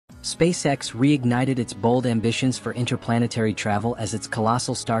SpaceX reignited its bold ambitions for interplanetary travel as its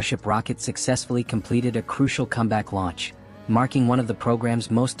colossal Starship rocket successfully completed a crucial comeback launch, marking one of the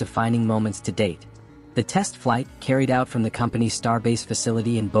program's most defining moments to date. The test flight, carried out from the company's Starbase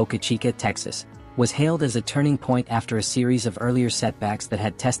facility in Boca Chica, Texas, was hailed as a turning point after a series of earlier setbacks that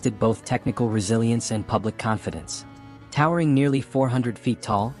had tested both technical resilience and public confidence. Towering nearly 400 feet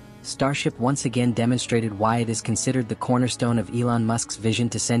tall, Starship once again demonstrated why it is considered the cornerstone of Elon Musk's vision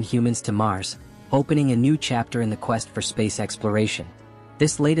to send humans to Mars, opening a new chapter in the quest for space exploration.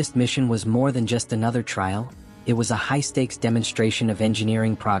 This latest mission was more than just another trial, it was a high-stakes demonstration of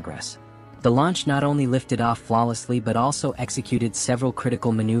engineering progress. The launch not only lifted off flawlessly but also executed several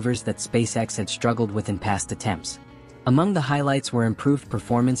critical maneuvers that SpaceX had struggled with in past attempts. Among the highlights were improved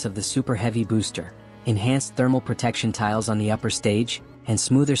performance of the Super Heavy booster, enhanced thermal protection tiles on the upper stage, and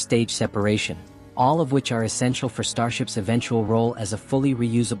smoother stage separation, all of which are essential for Starship's eventual role as a fully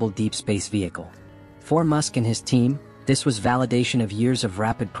reusable deep space vehicle. For Musk and his team, this was validation of years of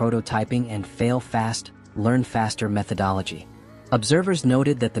rapid prototyping and fail fast, learn faster methodology. Observers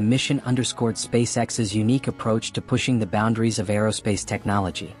noted that the mission underscored SpaceX's unique approach to pushing the boundaries of aerospace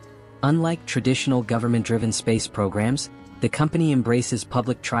technology. Unlike traditional government-driven space programs, the company embraces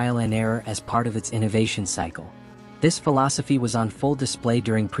public trial and error as part of its innovation cycle. This philosophy was on full display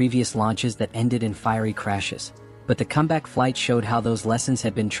during previous launches that ended in fiery crashes, but the comeback flight showed how those lessons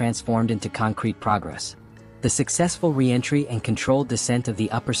had been transformed into concrete progress. The successful reentry and controlled descent of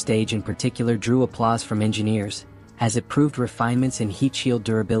the upper stage in particular drew applause from engineers, as it proved refinements in heat shield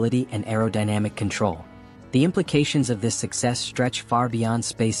durability and aerodynamic control. The implications of this success stretch far beyond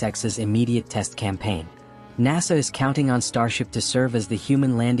SpaceX's immediate test campaign. NASA is counting on Starship to serve as the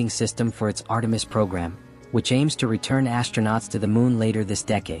human landing system for its Artemis program, which aims to return astronauts to the moon later this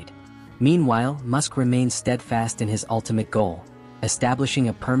decade. Meanwhile, Musk remains steadfast in his ultimate goal, establishing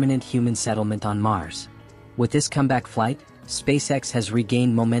a permanent human settlement on Mars. With this comeback flight, SpaceX has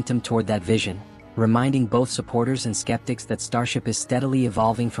regained momentum toward that vision, reminding both supporters and skeptics that Starship is steadily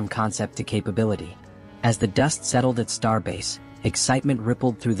evolving from concept to capability. As the dust settled at Starbase, excitement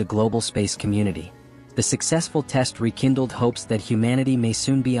rippled through the global space community. The successful test rekindled hopes that humanity may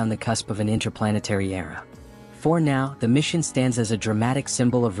soon be on the cusp of an interplanetary era. For now, the mission stands as a dramatic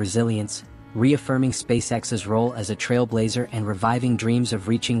symbol of resilience, reaffirming SpaceX's role as a trailblazer and reviving dreams of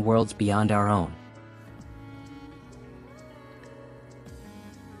reaching worlds beyond our own.